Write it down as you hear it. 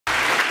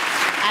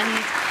And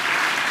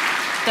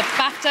the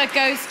BAFTA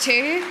goes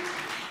to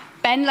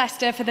Ben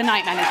Lester for The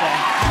Night Manager.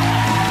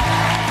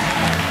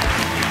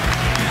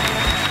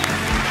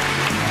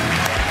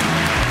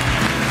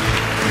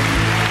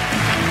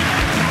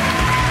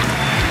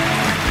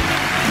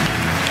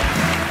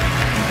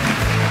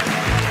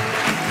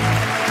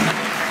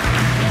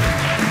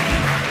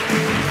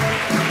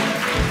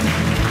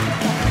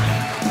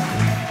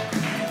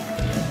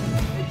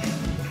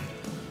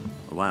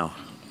 Wow,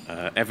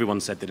 everyone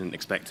said they didn't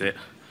expect it,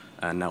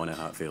 and now I know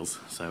how it feels.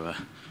 So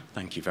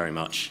thank you very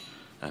much,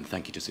 and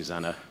thank you to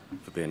Susanna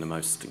for being the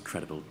most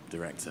incredible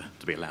director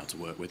to be allowed to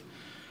work with.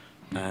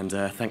 And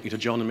thank you to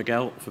John and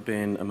Miguel for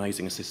being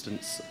amazing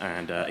assistants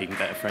and even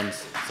better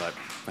friends. So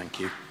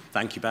thank you.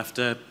 Thank you,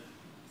 BAFTA.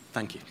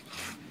 Thank you.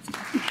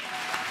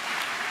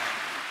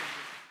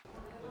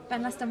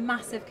 Ben Lester,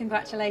 massive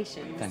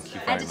congratulations. Thank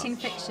you very Editing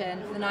much.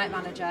 fiction for The Night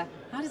Manager.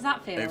 How does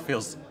that feel? It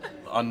feels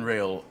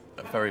unreal,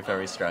 very,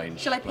 very strange.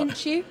 Shall I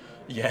pinch you?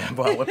 Yeah,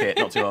 well, a bit,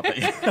 not too hard, but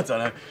yeah, I don't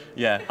know.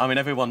 Yeah, I mean,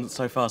 everyone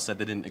so far said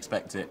they didn't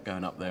expect it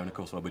going up there, and of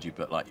course, why would you?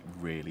 But, like,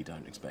 really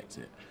don't expect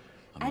it.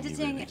 I mean,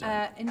 Editing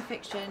really in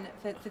fiction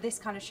for this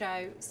kind of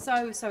show,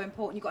 so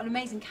important. You've got an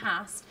amazing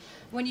cast.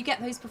 When you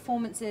get those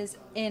performances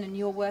in and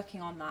you're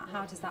working on that,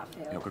 how does that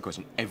feel? Yeah, good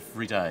question.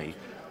 Every day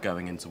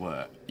going into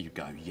work, you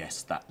go,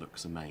 yes, that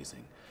looks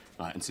amazing.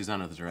 Right, and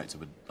Susanna, the director,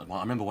 I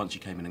remember once she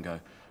came in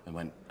and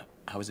went,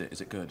 how is it?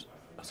 Is it good?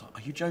 I was like,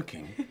 are you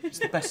joking? It's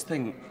the best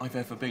thing I've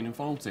ever been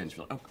involved in. She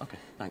was like, oh, okay,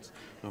 thanks.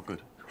 No,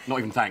 good. Not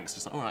even thanks,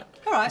 just like, all right.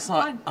 All right, it's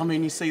like, fine. I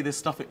mean, you see this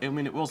stuff, I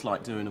mean, it was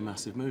like doing a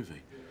massive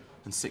movie,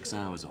 and 6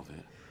 hours of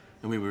it.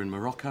 And we were in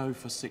Morocco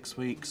for 6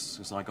 weeks,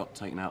 because I got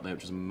taken out there,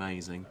 which was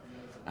amazing.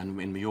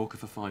 And in Mallorca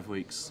for 5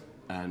 weeks,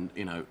 and,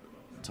 you know,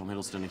 Tom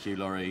Hiddleston and Hugh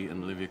Laurie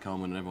and Olivia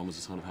Colman and everyone was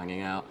just kind of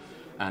hanging out,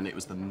 and it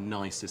was the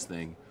nicest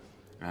thing.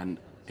 And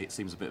it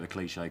seems a bit of a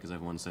cliche because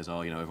everyone says,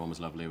 oh, you know, everyone was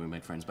lovely and we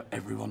made friends, but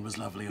everyone was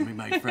lovely and we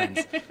made friends.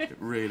 It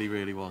really,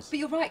 really was. But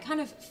you're right,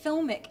 kind of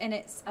filmic in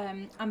its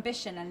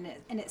ambition and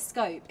in its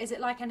scope. Is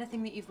it like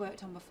anything that you've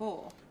worked on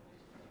before?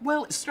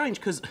 Well, it's strange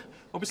because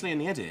obviously in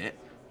the edit,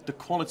 the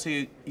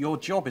quality, your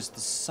job is the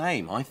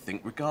same, I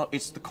think.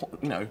 It's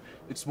you know,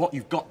 it's what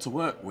you've got to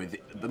work with.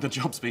 The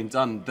job's being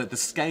done, the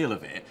scale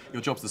of it.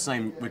 Your job's the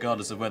same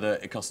regardless of whether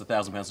it costs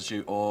 £1,000 to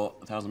shoot or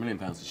 £1,000 million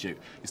to shoot.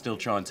 You still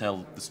try and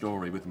tell the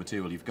story with the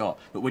material you've got.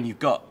 But when you've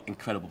got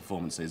incredible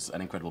performances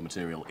and incredible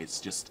material, it's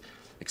just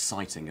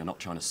exciting. You're not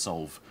trying to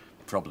solve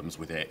problems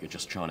with it. You're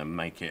just trying to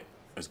make it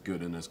as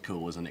good and as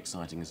cool as and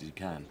exciting as you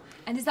can.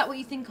 And is that what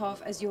you think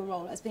of as your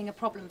role, as being a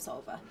problem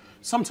solver?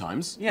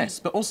 Sometimes, yes,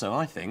 but also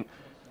I think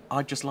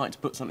I'd just like to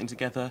put something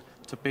together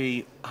to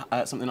be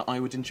something that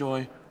I would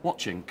enjoy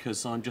watching,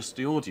 because I'm just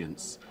the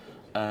audience.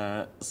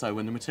 So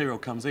when the material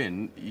comes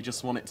in, you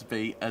just want it to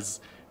be as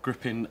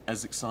gripping,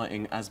 as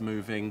exciting, as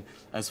moving,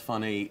 as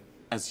funny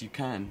as you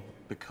can,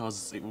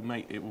 because it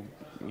will,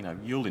 you know,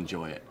 you'll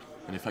enjoy it.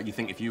 And if you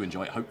think if you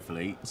enjoy it,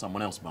 hopefully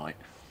someone else might.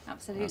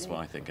 Absolutely. That's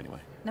what I think,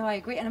 anyway. No, I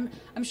agree, and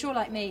I'm sure,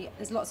 like me,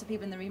 there's lots of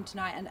people in the room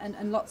tonight,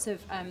 and lots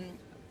of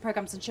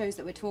programmes and shows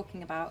that we're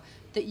talking about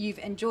that you've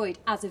enjoyed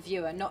as a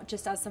viewer, not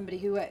just as somebody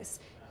who works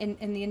in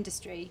the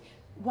industry.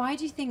 Why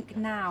do you think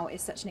now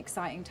is such an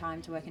exciting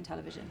time to work in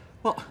television?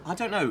 Well, I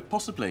don't know.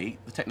 Possibly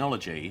the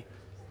technology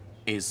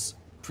is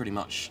pretty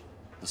much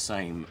the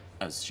same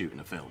as shooting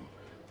a film,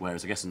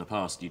 whereas I guess in the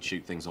past you'd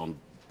shoot things on,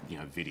 you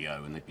know,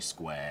 video and they'd be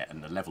square,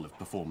 and the level of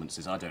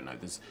performances, I don't know,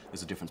 there's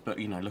a difference. But,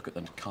 you know, look at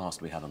the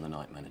cast we had on The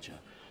Night Manager.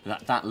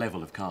 That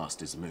level of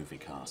cast is a movie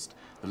cast.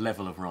 The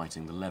level of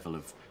writing, the level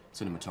of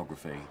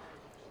cinematography,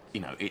 you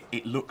know,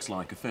 it looks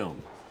like a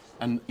film.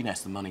 And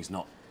yes, the money's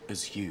not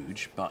as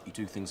huge, but you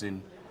do things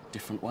in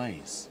different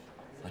ways.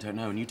 I don't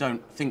know, and you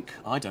don't think,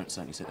 I don't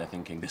certainly sit there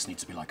thinking this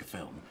needs to be like a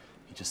film.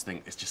 You just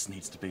think it just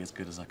needs to be as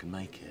good as I can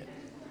make it.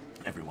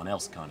 Everyone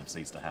else kind of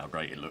sees to how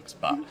great it looks,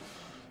 but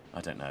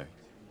I don't know.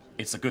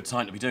 It's a good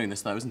time to be doing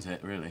this though, isn't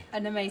it, really?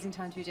 An amazing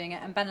time to be doing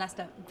it, and Ben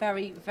Lester,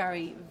 very,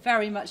 very,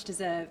 very much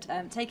deserved.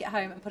 Take it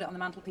home and put it on the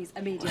mantelpiece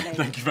immediately.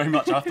 Thank you very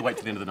much. I have to wait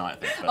till the end of the night,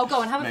 I think. Oh,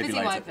 go on, have a fizzy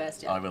later. wine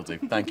first, yeah. I will do.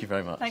 Thank you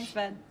very much. Thanks,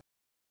 Ben.